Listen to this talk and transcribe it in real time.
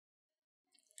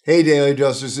Hey, Daily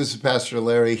Doses. This is Pastor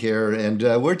Larry here, and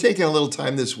we're taking a little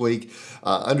time this week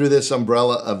under this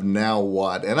umbrella of Now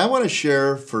What. And I want to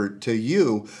share to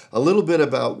you a little bit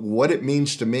about what it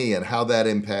means to me and how that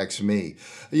impacts me.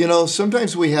 You know,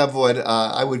 sometimes we have what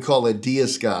I would call a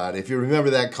deist God. If you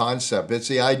remember that concept, it's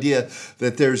the idea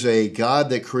that there's a God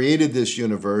that created this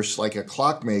universe like a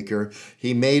clockmaker.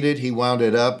 He made it, he wound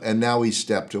it up, and now he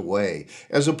stepped away.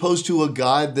 As opposed to a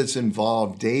God that's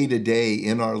involved day to day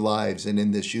in our lives and in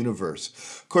this universe.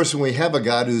 Of course, when we have a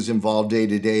God who's involved day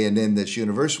to day and in this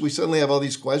universe, we suddenly have all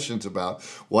these questions about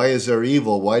why is there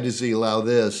evil? Why does he allow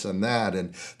this and that?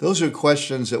 And those are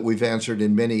questions that we've answered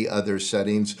in many other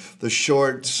settings. The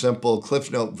short, simple Cliff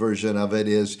Note version of it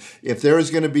is if there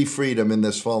is going to be freedom in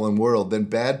this fallen world, then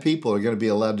bad people are going to be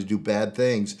allowed to do bad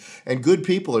things, and good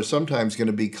people are sometimes going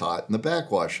to be caught in the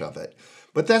backwash of it.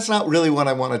 But that's not really what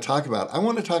I want to talk about. I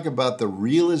want to talk about the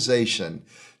realization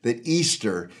that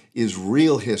Easter is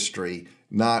real history,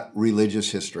 not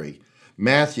religious history.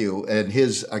 Matthew, and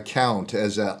his account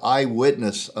as an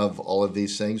eyewitness of all of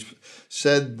these things,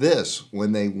 said this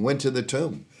when they went to the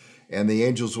tomb and the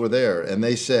angels were there. And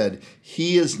they said,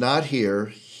 "He is not here,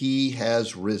 he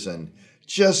has risen.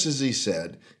 Just as he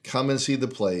said, come and see the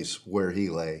place where he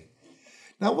lay."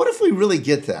 Now, what if we really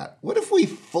get that? What if we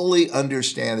fully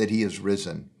understand that he is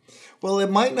risen? Well,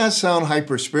 it might not sound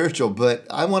hyper spiritual, but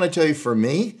I want to tell you, for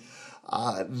me,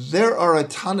 there are a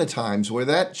ton of times where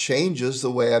that changes the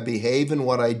way I behave and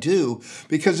what I do,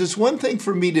 because it's one thing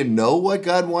for me to know what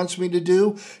God wants me to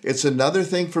do. It's another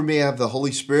thing for me to have the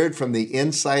Holy Spirit from the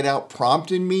inside out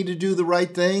prompting me to do the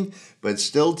right thing, but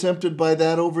still tempted by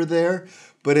that over there.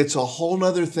 But it's a whole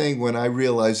nother thing when I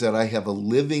realize that I have a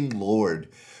living Lord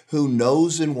who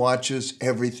knows and watches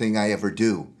everything I ever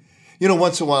do. You know,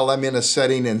 once in a while I'm in a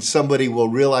setting and somebody will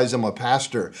realize I'm a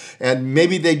pastor and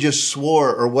maybe they just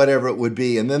swore or whatever it would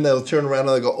be. And then they'll turn around and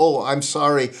they'll go, "Oh, I'm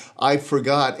sorry, I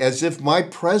forgot," as if my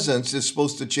presence is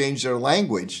supposed to change their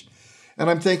language. And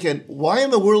I'm thinking, why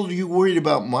in the world are you worried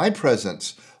about my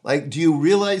presence? Like, do you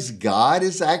realize God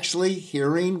is actually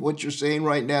hearing what you're saying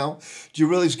right now? Do you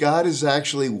realize God is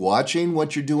actually watching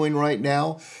what you're doing right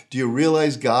now? Do you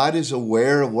realize God is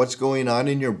aware of what's going on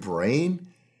in your brain?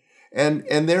 And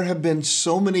there have been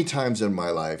so many times in my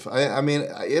life. I mean,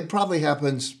 it probably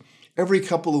happens every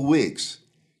couple of weeks,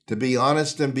 to be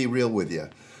honest and be real with you,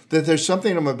 that there's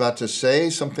something I'm about to say,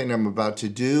 something I'm about to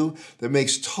do that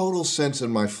makes total sense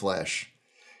in my flesh.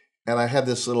 And I have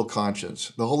this little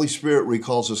conscience. The Holy Spirit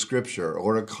recalls a scripture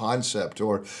or a concept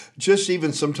or just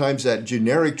even sometimes that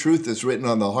generic truth that's written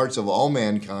on the hearts of all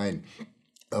mankind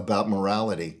about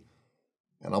morality.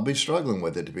 And I'll be struggling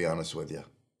with it, to be honest with you.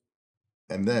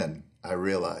 And then I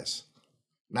realize,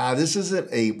 nah, this isn't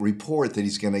a report that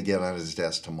he's going to get on his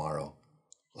desk tomorrow.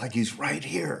 Like, he's right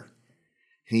here.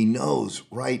 He knows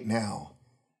right now.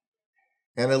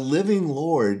 And a living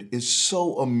Lord is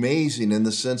so amazing in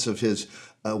the sense of his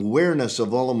awareness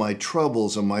of all of my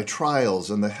troubles and my trials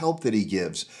and the help that he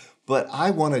gives. But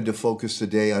I wanted to focus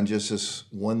today on just this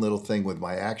one little thing with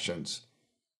my actions,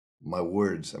 my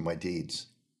words, and my deeds.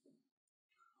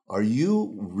 Are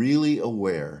you really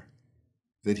aware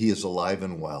that he is alive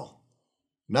and well?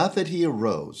 Not that he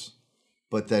arose,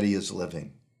 but that he is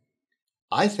living.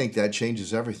 I think that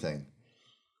changes everything.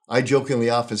 I jokingly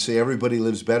often say everybody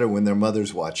lives better when their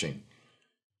mother's watching.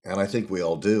 And I think we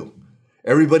all do.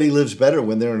 Everybody lives better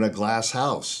when they're in a glass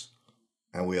house.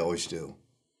 And we always do.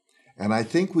 And I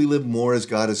think we live more as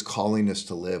God is calling us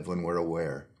to live when we're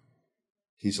aware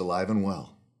he's alive and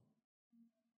well.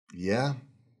 Yeah,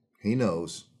 he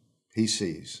knows, he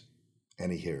sees,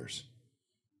 and he hears.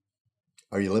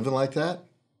 Are you living like that?